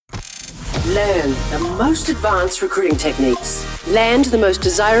Learn the most advanced recruiting techniques. Land the most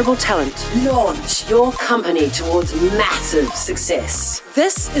desirable talent. Launch your company towards massive success.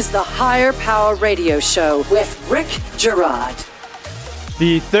 This is the Higher Power Radio Show with Rick Girard.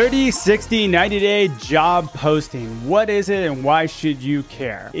 The 30, 60, 90-day job posting. What is it and why should you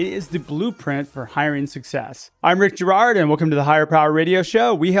care? It is the blueprint for hiring success. I'm Rick Girard and welcome to the Higher Power Radio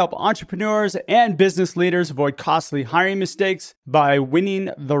Show. We help entrepreneurs and business leaders avoid costly hiring mistakes by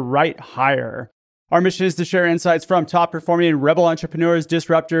winning the right hire. Our mission is to share insights from top-performing rebel entrepreneurs,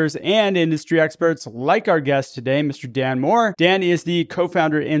 disruptors, and industry experts like our guest today, Mr. Dan Moore. Dan is the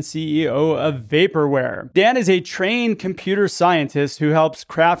co-founder and CEO of Vaporware. Dan is a trained computer scientist who helps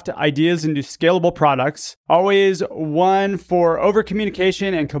craft ideas into scalable products, always one for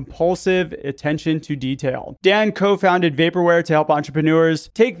over-communication and compulsive attention to detail. Dan co-founded Vaporware to help entrepreneurs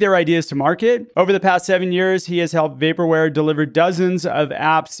take their ideas to market. Over the past 7 years, he has helped Vaporware deliver dozens of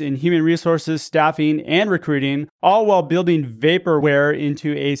apps in human resources, staffing, and recruiting, all while building Vaporware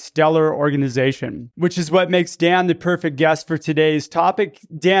into a stellar organization, which is what makes Dan the perfect guest for today's topic.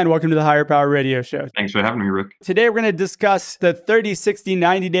 Dan, welcome to the Higher Power Radio Show. Thanks for having me, Rick. Today, we're going to discuss the 30, 60,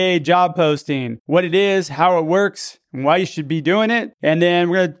 90-day job posting, what it is, how it works, and why you should be doing it. And then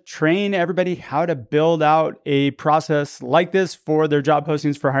we're going to train everybody how to build out a process like this for their job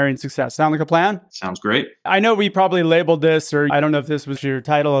postings for hiring success. Sound like a plan? Sounds great. I know we probably labeled this, or I don't know if this was your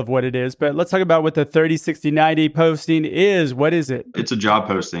title of what it is, but let's talk about what the 30, 60, 90 posting is. What is it? It's a job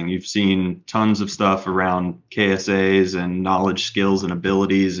posting. You've seen tons of stuff around KSAs and knowledge, skills, and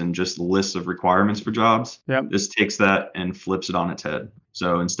abilities and just lists of requirements for jobs. Yep. This takes that and flips it on its head.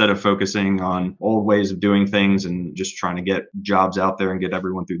 So instead of focusing on old ways of doing things and just trying to get jobs out there and get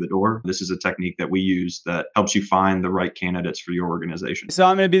everyone through the door, this is a technique that we use that helps you find the right candidates for your organization. So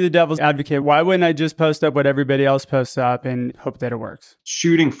I'm going to be the devil's advocate. Why wouldn't I just post up what everybody else posts up and hope that it works?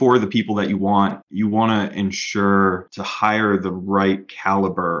 Shooting for the people that you want to ensure to hire the right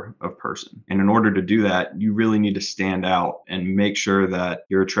caliber of person. And in order to do that, you really need to stand out and make sure that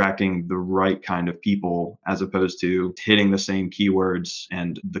you're attracting the right kind of people as opposed to hitting the same keywords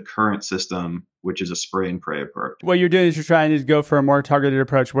and the current system, which is a spray and pray approach. What you're doing is you're trying to go for a more targeted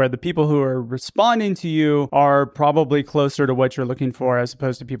approach where the people who are responding to you are probably closer to what you're looking for as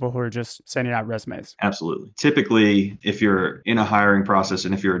opposed to people who are just sending out resumes. Absolutely. Typically, if you're in a hiring process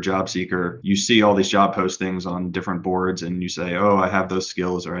and if you're a job seeker, you see all these job postings on different boards and you say, oh, I have those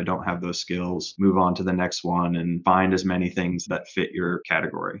skills or I don't have those skills. Move on to the next one and find as many things that fit your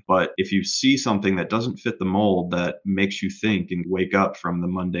category. But if you see something that doesn't fit the mold that makes you think and wake up from the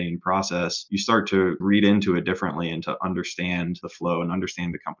mundane process, you start to read into it differently and to understand the flow and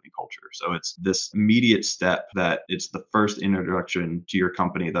understand the company culture. So it's this immediate step that it's the first introduction to your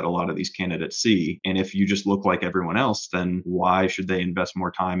company that a lot of these candidates see. And if you just look like everyone else, then why should they invest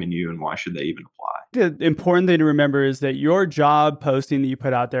more time in you and why should they even apply? The important thing to remember is that your job posting that you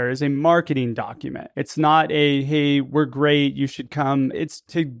put out there is a marketing document. It's not a, hey, we're great, you should come. It's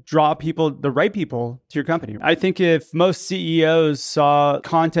to draw people, the right people to your company. I think if most CEOs saw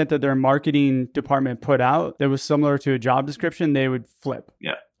content that their marketing department put out that was similar to a job description, they would flip.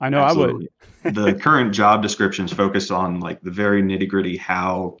 Yeah. I know Absolutely. I would. The current job descriptions focus on like the very nitty gritty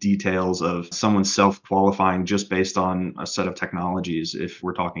how details of someone self-qualifying just based on a set of technologies if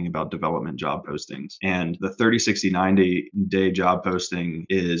we're talking about development job postings. And the 30, 60, 90-day job posting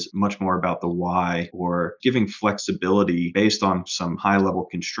is much more about the why or giving flexibility based on some high-level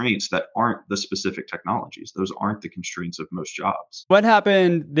constraints that aren't the specific technologies. Those aren't the constraints of most jobs. What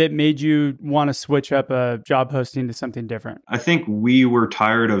happened that made you want to switch up a job posting to something different? I think we were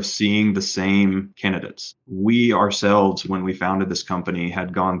tired of seeing the same candidates. We ourselves, when we founded this company,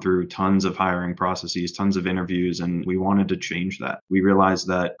 had gone through tons of hiring processes, tons of interviews, and we wanted to change that. We realized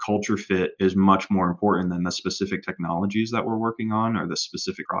that culture fit is much more important than the specific technologies that we're working on or the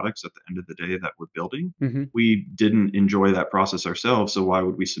specific products at the end of the day that we're building. Mm-hmm. We didn't enjoy that process ourselves, so why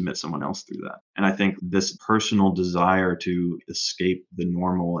would we submit someone else through that? And I think this personal desire to escape the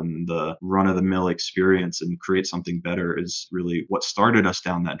normal and the run-of-the-mill experience and create something better is really what started us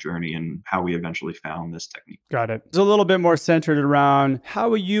down that journey and how we eventually found this technique. Got it. It's a little bit more centered around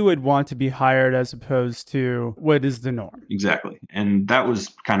how you would want to be hired as opposed to what is the norm. Exactly. And that was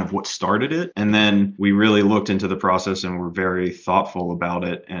kind of what started it. And then we really looked into the process and were very thoughtful about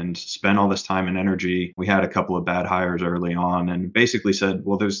it and spent all this time and energy. We had a couple of bad hires early on and basically said,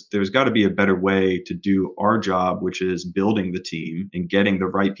 well, there's got to be a better way to do our job, which is building the team and getting the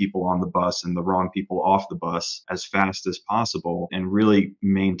right people on the bus and the wrong people off the bus as fast as possible and really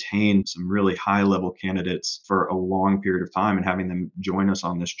maintain some really high level candidates for a long period of time and having them join us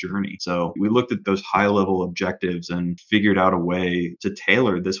on this journey. So we looked at those high level objectives and figured out a way to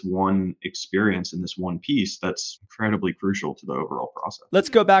tailor this one experience and this one piece that's incredibly crucial to the overall process. Let's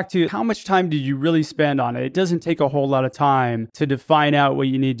go back to how much time did you really spend on it? It doesn't take a whole lot of time to define out what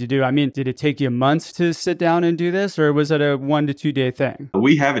you need to do. I mean, did it take you months to sit down and do this, or was it a 1 to 2 day thing?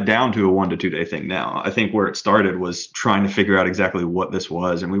 We have it down to a 1 to 2 day thing now. I think where it started was trying to figure out exactly what this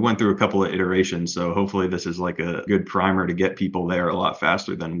was. And we went through a couple of iterations. So hopefully this is like a good primer to get people there a lot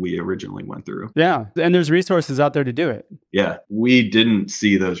faster than we originally went through. Yeah. And there's resources out there to do it. Yeah. We didn't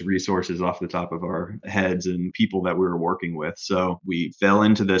see those resources off the top of our heads and people that we were working with. So we fell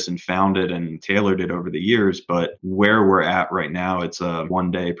into this and found it and tailored it over the years. But where we're at right now, it's a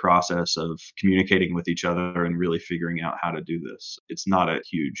 1 day process of communicating with each other and really figuring out how to do this. It's not a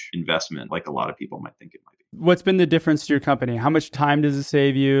huge investment like a lot of people might think it might be. What's been the difference to your company? How much time does it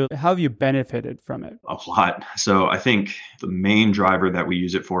save you? How have you benefited from it? A lot. So I think the main driver that we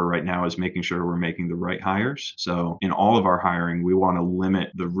use it for right now is making sure we're making the right hires. So in all of our hiring, we want to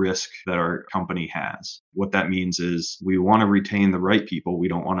limit the risk that our company has. What that means is we want to retain the right people. We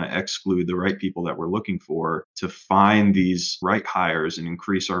don't want to exclude the right people that we're looking for. To find these right hires and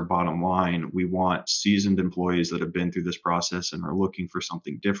increase our bottom line, we want seasoned employees that have been through this process and are looking for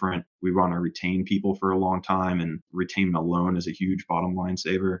something different. We want to retain people for a long time, and retain them alone is a huge bottom line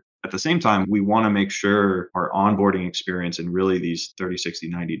saver. At the same time, we want to make sure our onboarding experience in really these 30, 60,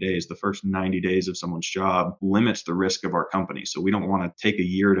 90 days, the first 90 days of someone's job, limits the risk of our company. So we don't want to take a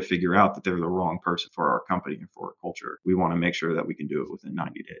year to figure out that they're the wrong person for our company and for our culture. We want to make sure that we can do it within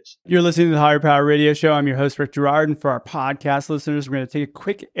 90 days. You're listening to the Higher Power Radio Show. I'm your host, Rick Girard. And for our podcast listeners, we're going to take a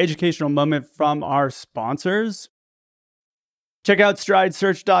quick educational moment from our sponsors. Check out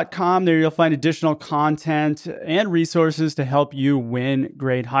stridesearch.com. There you'll find additional content and resources to help you win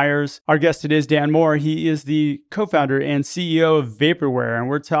great hires. Our guest today is Dan Moore. He is the co-founder and CEO of Vaporware, and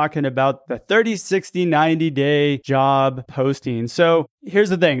we're talking about the 30, 60, 90-day job posting. So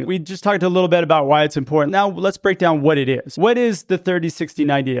here's the thing. We just talked a little bit about why it's important. Now let's break down what it is. What is the 30, 60,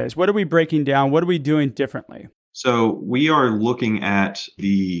 90 days? What are we breaking down? What are we doing differently? So we are looking at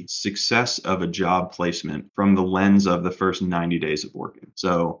the success of a job placement from the lens of the first 90 days of working.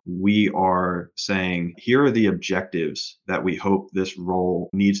 So we are saying, here are the objectives that we hope this role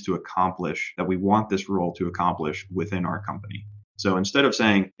needs to accomplish, that we want this role to accomplish within our company. So instead of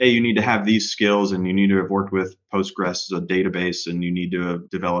saying, hey, you need to have these skills and you need to have worked with Postgres as a database and you need to have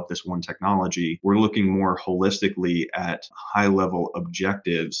developed this one technology, we're looking more holistically at high-level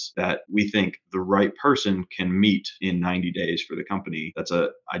objectives that we think the right person can meet in 90 days for the company. That's an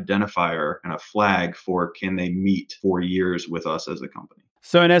identifier and a flag for, can they meet 4 years with us as a company?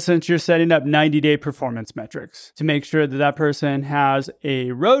 So in essence, you're setting up 90-day performance metrics to make sure that that person has a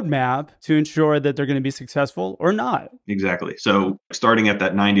roadmap to ensure that they're going to be successful or not. Exactly. So starting at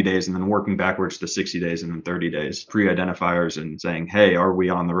that 90 days and then working backwards to 60 days and then 30 days, pre-identifiers and saying, hey, are we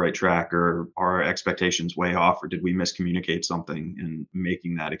on the right track, or are our expectations way off, or did we miscommunicate something, and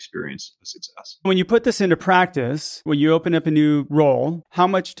making that experience a success. When you put this into practice, when you open up a new role, how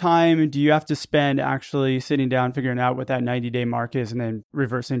much time do you have to spend actually sitting down, figuring out what that 90-day mark is, and then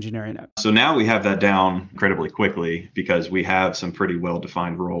reverse engineering it? So now we have that down incredibly quickly because we have some pretty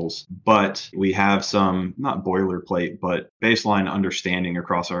well-defined roles, but we have some, not boilerplate, but baseline understanding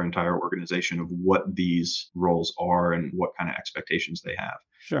across our entire organization of what these roles are and what kind of expectations they have.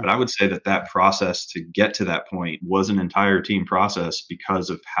 Sure. But I would say that process to get to that point was an entire team process because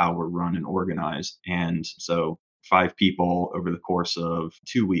of how we're run and organized. And so 5 people over the course of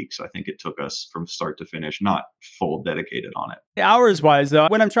 2 weeks, I think it took us from start to finish, not full dedicated on it. Hours wise, though,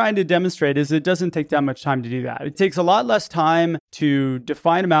 what I'm trying to demonstrate is it doesn't take that much time to do that. It takes a lot less time to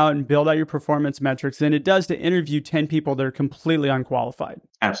define them out and build out your performance metrics than it does to interview 10 people that are completely unqualified.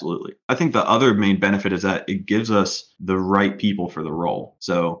 Absolutely. I think the other main benefit is that it gives us the right people for the role.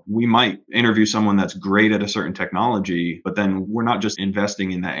 So we might interview someone that's great at a certain technology, but then we're not just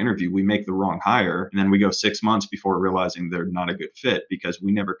investing in that interview. We make the wrong hire, and then we go 6 months before realizing they're not a good fit because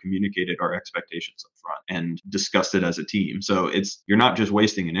we never communicated our expectations up front and discussed it as a team. So you're not just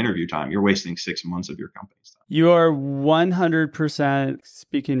wasting an interview time, you're wasting 6 months of your company's time. You are 100%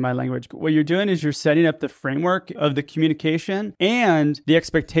 speaking my language. What you're doing is you're setting up the framework of the communication and the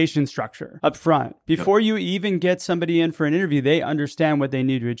expectation structure up front. Before you even get somebody in for an interview, they understand what they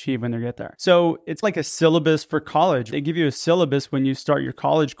need to achieve when they get there. So it's like a syllabus for college. They give you a syllabus when you start your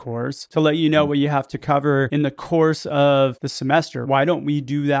college course to let you know what you have to cover in the course of the semester. Why don't we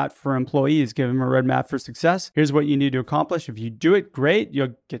do that for employees? Give them a roadmap for success. Here's what you need to accomplish. If you do it, great.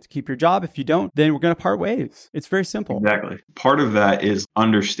 You'll get to keep your job. If you don't, then we're going to part ways. It's very simple. Exactly. Part of that is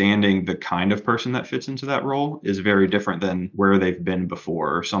understanding the kind of person that fits into that role is very different than where they've been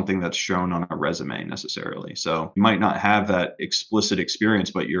before or something that's shown on a resume necessarily. So you might not have that explicit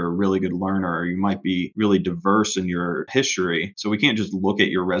experience, but you're a really good learner, or you might be really diverse in your history. So we can't just look at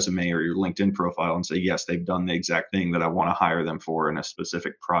your resume or your LinkedIn profile and say, yes, they've done the exact thing that I want to hire them for in a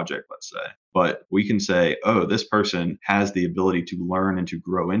specific project, let's say. But we can say, oh, this person has the ability to learn and to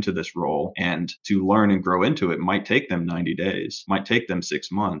grow into this role. And to learn and grow into it might take them 90 days, might take them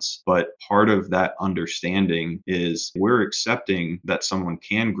 6 months. But part of that understanding is we're accepting that someone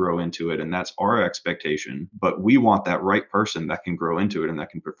can grow into it. And that's our expectation. But we want that right person that can grow into it and that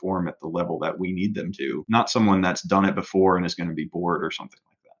can perform at the level that we need them to, not someone that's done it before and is going to be bored or something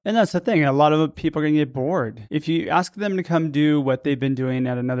like that. And that's the thing. A lot of people are going to get bored. If you ask them to come do what they've been doing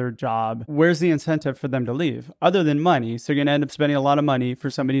at another job, where's the incentive for them to leave other than money? So you're going to end up spending a lot of money for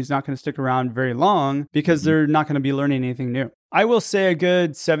somebody who's not going to stick around very long because they're not going to be learning anything new. I will say a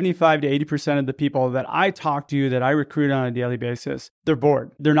good 75 to 80% of the people that I talk to, that I recruit on a daily basis, they're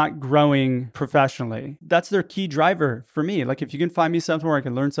bored. They're not growing professionally. That's their key driver for me. Like if you can find me something where I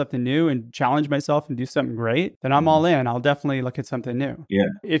can learn something new and challenge myself and do something great, then I'm all in. I'll definitely look at something new. Yeah.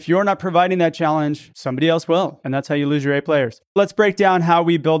 If you're not providing that challenge, somebody else will. And that's how you lose your A players. Let's break down how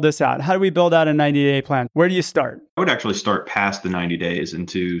we build this out. How do we build out a 90-day plan? Where do you start? I would actually start past the 90 days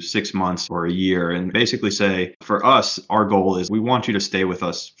into 6 months or a year and basically say, for us, our goal is we want you to stay with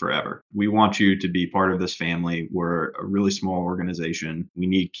us forever. We want you to be part of this family. We're a really small organization. We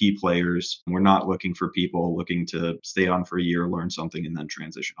need key players. We're not looking for people looking to stay on for a year, learn something, and then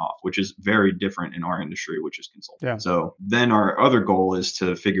transition off, which is very different in our industry, which is consulting. Yeah. So then our other goal is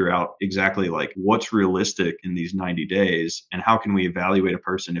to figure out exactly like what's realistic in these 90 days and how can we evaluate a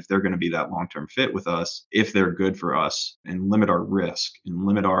person if they're going to be that long-term fit with us, if they're good for us, and limit our risk and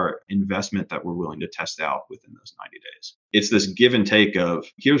limit our investment that we're willing to test out within those 90 days. It's this give and take of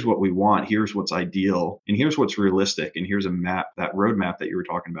here's what we want, here's what's ideal, and here's what's realistic. And here's a map, that roadmap that you were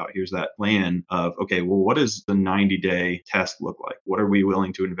talking about. Here's that plan of, okay, well, what does the 90-day test look like? What are we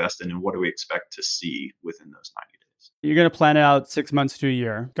willing to invest in and what do we expect to see within those 90 days? You're going to plan it out 6 months to a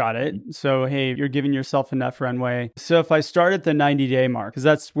year. Got it. So, hey, you're giving yourself enough runway. So if I start at the 90-day mark, because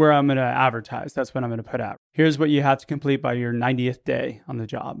that's where I'm going to advertise, that's what I'm going to put out. Here's what you have to complete by your 90th day on the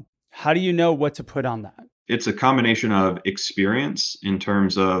job. How do you know what to put on that? It's a combination of experience in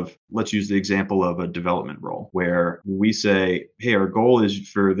terms of, let's use the example of a development role where we say, hey, our goal is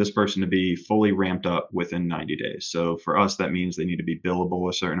for this person to be fully ramped up within 90 days. So for us, that means they need to be billable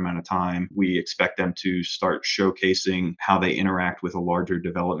a certain amount of time. We expect them to start showcasing how they interact with a larger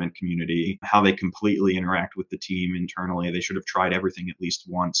development community, how they completely interact with the team internally. They should have tried everything at least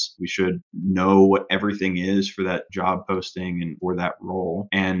once. We should know what everything is for that job posting and for that role.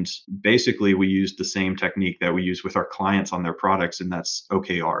 And basically, we use the same technique that we use with our clients on their products, and that's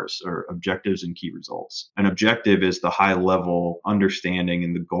OKRs, or objectives and key results. An objective is the high level understanding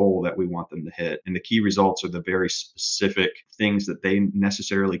and the goal that we want them to hit. And the key results are the very specific things that they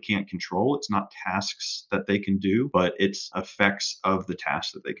necessarily can't control. It's not tasks that they can do, but it's effects of the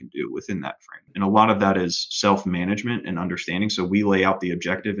tasks that they can do within that frame. And a lot of that is self-management and understanding. So we lay out the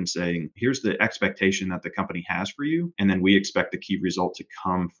objective and saying, here's the expectation that the company has for you. And then we expect the key result to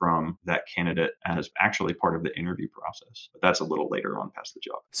come from that candidate as actually part of the interview process. But that's a little later on past the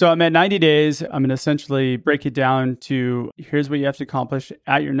job. So I'm at 90 days. I'm going to essentially break it down to here's what you have to accomplish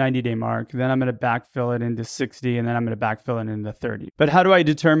at your 90-day mark. Then I'm going to backfill it into 60, and then I'm going to backfill it into 30. But how do I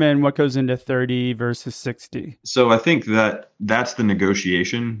determine what goes into 30 versus 60? So I think that that's the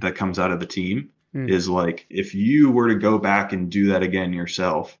negotiation that comes out of the team. Is like, if you were to go back and do that again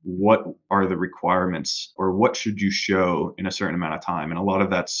yourself, what are the requirements or what should you show in a certain amount of time? And a lot of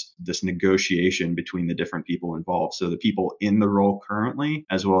that's this negotiation between the different people involved. So the people in the role currently,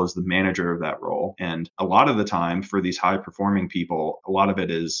 as well as the manager of that role. And a lot of the time for these high performing people, a lot of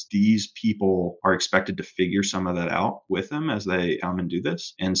it is these people are expected to figure some of that out with them as they come and do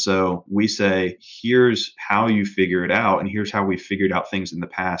this. And so we say, here's how you figure it out. And here's how we figured out things in the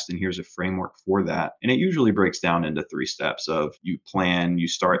past. And here's a framework for that. And it usually breaks down into 3 steps of you plan, you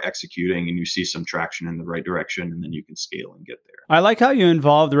start executing, and you see some traction in the right direction, and then you can scale and get there. I like how you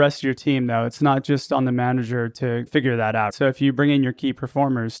involve the rest of your team, though. It's not just on the manager to figure that out. So if you bring in your key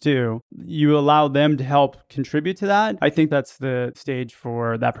performers too, you allow them to help contribute to that. I think that's the stage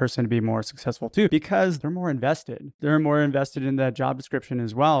for that person to be more successful too, because they're more invested. They're more invested in that job description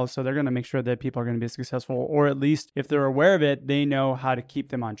as well. So they're going to make sure that people are going to be successful, or at least if they're aware of it, they know how to keep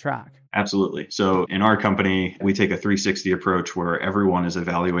them on track. Absolutely. So in our company, we take a 360 approach where everyone is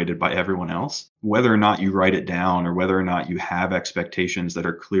evaluated by everyone else. Whether or not you write it down or whether or not you have expectations that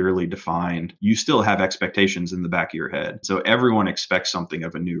are clearly defined, you still have expectations in the back of your head. So everyone expects something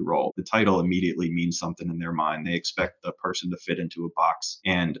of a new role. The title immediately means something in their mind. They expect the person to fit into a box,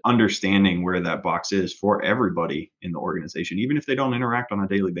 and understanding where that box is for everybody in the organization, even if they don't interact on a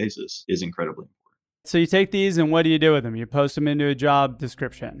daily basis, is incredibly important. So you take these and what do you do with them? You post them into a job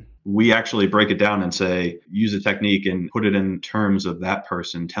description. We actually break it down and say, use a technique and put it in terms of that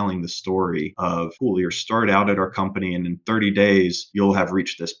person telling the story of, cool, you start out at our company and in 30 days, you'll have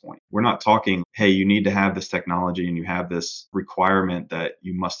reached this point. We're not talking, hey, you need to have this technology and you have this requirement that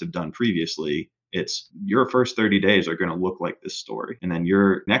you must have done previously. It's your first 30 days are going to look like this story. And then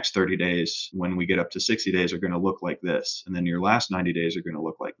your next 30 days, when we get up to 60 days, are going to look like this. And then your last 90 days are going to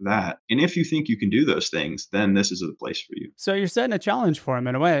look like that. And if you think you can do those things, then this is the place for you. So you're setting a challenge for them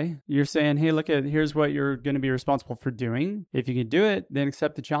in a way. You're saying, hey, here's what you're going to be responsible for doing. If you can do it, then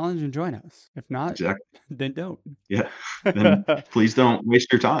accept the challenge and join us. If not, then don't. Yeah. Then please don't waste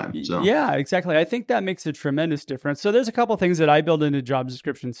your time. So yeah, exactly. I think that makes a tremendous difference. So there's a couple of things that I build into job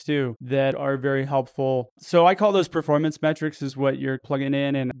descriptions too that are very helpful. So I call those performance metrics is what you're plugging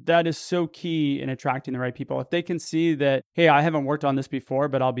in. And that is so key in attracting the right people. If they can see that, hey, I haven't worked on this before,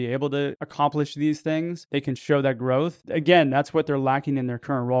 but I'll be able to accomplish these things, they can show that growth. Again, that's what they're lacking in their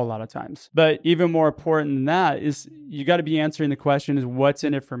current role a lot of times. But even more important than that is you got to be answering the question is what's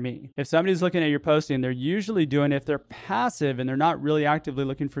in it for me? If somebody's looking at your posting, they're usually doing, if they're passive and they're not really actively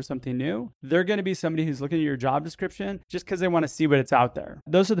looking for something new, they're going to be somebody who's looking at your job description just because they want to see what it's out there.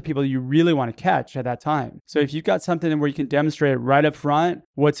 Those are the people you really want to catch at that time. So if you've got something where you can demonstrate right up front,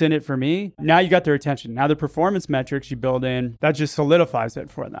 what's in it for me, now you got their attention. Now the performance metrics you build in, that just solidifies it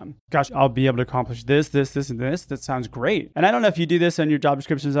for them. Gosh, I'll be able to accomplish this, this, this, and this. That sounds great. And I don't know if you do this on your job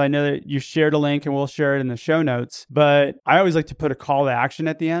descriptions. I know that you shared a link and we'll share it in the show notes, but I always like to put a call to action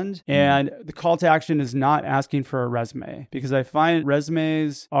at the end. And the call to action is not asking for a resume, because I find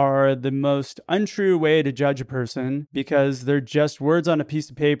resumes are the most untrue way to judge a person because they're just words on a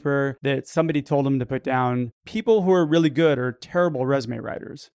piece of paper that somebody told them to put down. People who are really good are terrible resume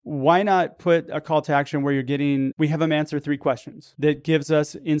writers. Why not put a call to action where we have them answer 3 questions that gives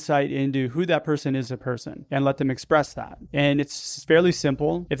us insight into who that person is as a person and let them express that. And it's fairly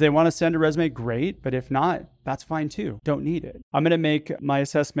simple. If they want to send a resume, great. But if not, that's fine too. Don't need it. I'm going to make my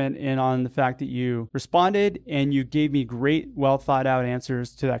assessment in on the fact that you responded and you gave me great, well thought out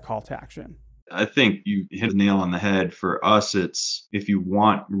answers to that call to action. I think you hit the nail on the head. For us, it's if you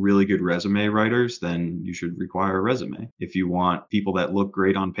want really good resume writers, then you should require a resume. If you want people that look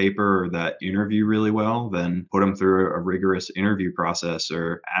great on paper or that interview really well, then put them through a rigorous interview process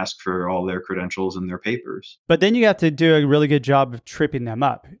or ask for all their credentials and their papers. But then you have to do a really good job of tripping them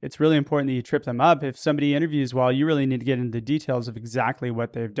up. It's really important that you trip them up. If somebody interviews well, you really need to get into the details of exactly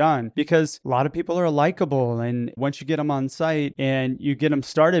what they've done, because a lot of people are likable. And once you get them on site and you get them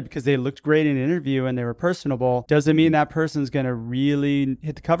started because they looked great in interview and they were personable, doesn't mean that person's going to really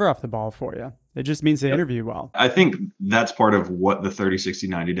hit the cover off the ball for you. It just means they interview well. I think that's part of what the 30, 60,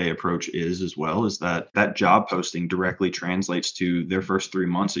 90-day approach is as well, is that job posting directly translates to their first 3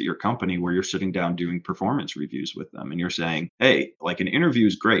 months at your company where you're sitting down doing performance reviews with them. And you're saying, hey, like an interview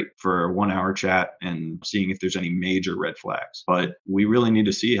is great for a 1-hour chat and seeing if there's any major red flags. But we really need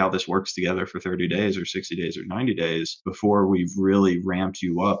to see how this works together for 30 days or 60 days or 90 days before we've really ramped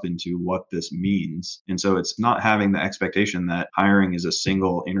you up into what this means. And so it's not having the expectation that hiring is a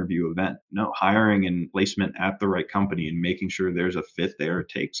single interview event. No, hiring and placement at the right company and making sure there's a fit there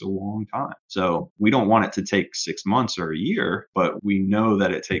takes a long time. So we don't want it to take 6 months or a year, but we know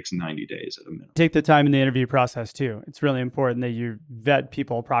that it takes 90 days at a minimum. Take the time in the interview process too. It's really important that you vet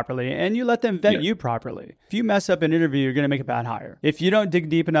people properly and you let them vet you properly. If you mess up an interview, you're going to make a bad hire. If you don't dig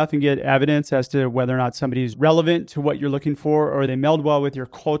deep enough and get evidence as to whether or not somebody's relevant to what you're looking for, or they meld well with your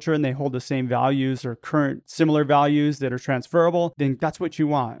culture and they hold the same values or current similar values that are transferable, then that's what you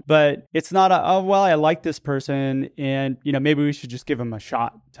want. But it's not I like this person and, maybe we should just give them a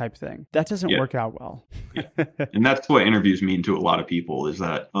shot type thing. That doesn't work out well. And that's what interviews mean to a lot of people, is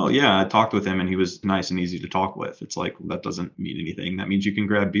that, oh yeah, I talked with him and he was nice and easy to talk with. It's like, well, that doesn't mean anything. That means you can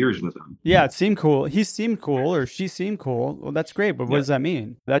grab beers with him. Yeah, it seemed cool. He seemed cool or she seemed cool. Well, that's great. But what does that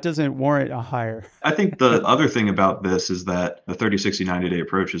mean? That doesn't warrant a hire. I think the other thing about this is that the 30, 60, 90-day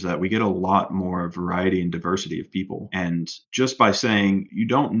approach is that we get a lot more variety and diversity of people. And just by saying you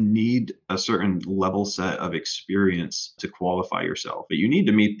don't need a certain level set of experience to qualify yourself. But you need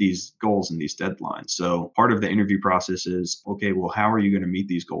to meet these goals and these deadlines. So part of the interview process is, okay, well, how are you going to meet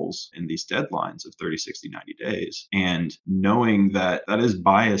these goals in these deadlines of 30, 60, 90 days? And knowing that that is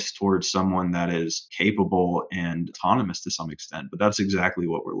biased towards someone that is capable and autonomous to some extent, but that's exactly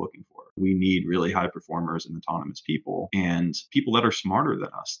what we're looking for. We need really high performers and autonomous people and people that are smarter than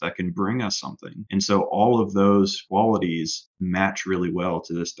us that can bring us something. And so all of those qualities match really well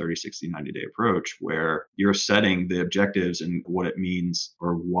to this 30, 60, 90-day approach where you're setting the objectives and what it means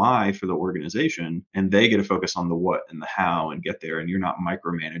or why for the organization, and they get to focus on the what and the how and get there. And you're not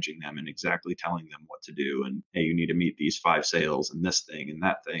micromanaging them and exactly telling them what to do. And hey, you need to meet these 5 sales and this thing and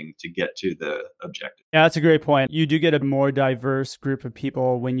that thing to get to the objective. Yeah, that's a great point. You do get a more diverse group of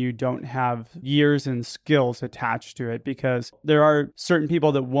people when you don't have years and skills attached to it, because there are certain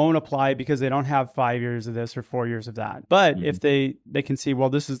people that won't apply because they don't have 5 years of this or 4 years of that. But if they can see, well,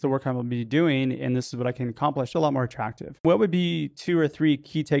 this is the work I'm going to be doing and this is what I can accomplish, a lot more attractive. What would be 2 or 3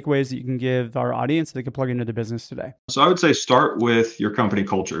 key takeaways that you can give our audience that they can plug into the business today? So I would say start with your company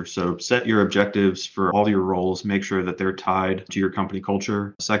culture. So set your objectives for all your roles. Make sure that they're tied to your company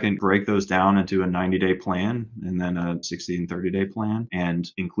culture. Second, break those down into a 90-day plan and then a 60 and 30-day plan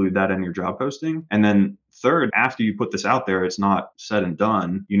and include that in your job posting. And then third, after you put this out there, it's not said and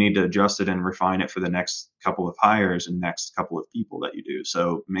done. You need to adjust it and refine it for the next couple of hires and next couple of people that you do.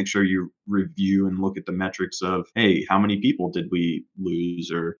 So make sure you review and look at the metrics of, hey, how many people did we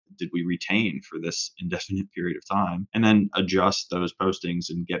lose or did we retain for this indefinite period of time? And then adjust those postings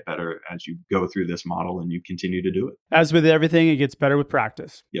and get better as you go through this model and you continue to do it. As with everything, it gets better with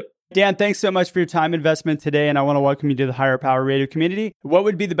practice. Yep. Dan, thanks so much for your time investment today, and I want to welcome you to the Higher Power Radio community. What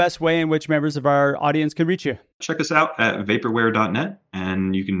would be the best way in which members of our audience could reach you? Check us out at vaporware.net,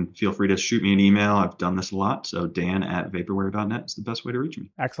 and you can feel free to shoot me an email. I've done this a lot, so dan@vaporware.net is the best way to reach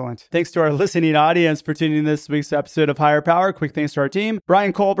me. Excellent. Thanks to our listening audience for tuning in this week's episode of Higher Power. Quick thanks to our team,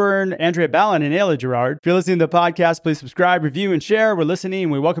 Brian Colburn, Andrea Ballin, and Ayla Gerard. If you're listening to the podcast, please subscribe, review, and share. We're listening,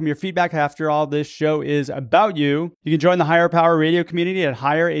 and we welcome your feedback. After all, this show is about you. You can join the Higher Power Radio community at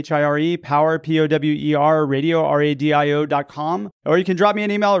Higher, H-I-R-E, Power, P-O-W-E-R, radio, R-A-D-I-O.com, or you can drop me an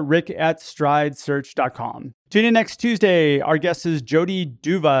email at rick@stridesearch.com. Tune in next Tuesday. Our guest is Jody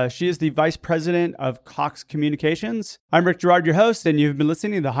Duva. She is the Vice President of Cox Communications. I'm Rick Gerard, your host, and you've been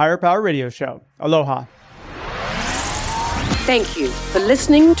listening to the Higher Power Radio Show. Aloha. Thank you for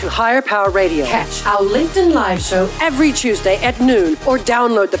listening to Higher Power Radio. Catch our LinkedIn Live show every Tuesday at noon or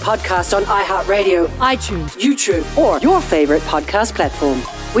download the podcast on iHeartRadio, iTunes, YouTube, or your favorite podcast platform.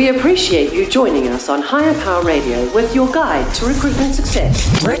 We appreciate you joining us on Higher Power Radio with your guide to recruitment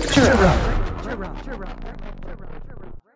success, Rick Gerard.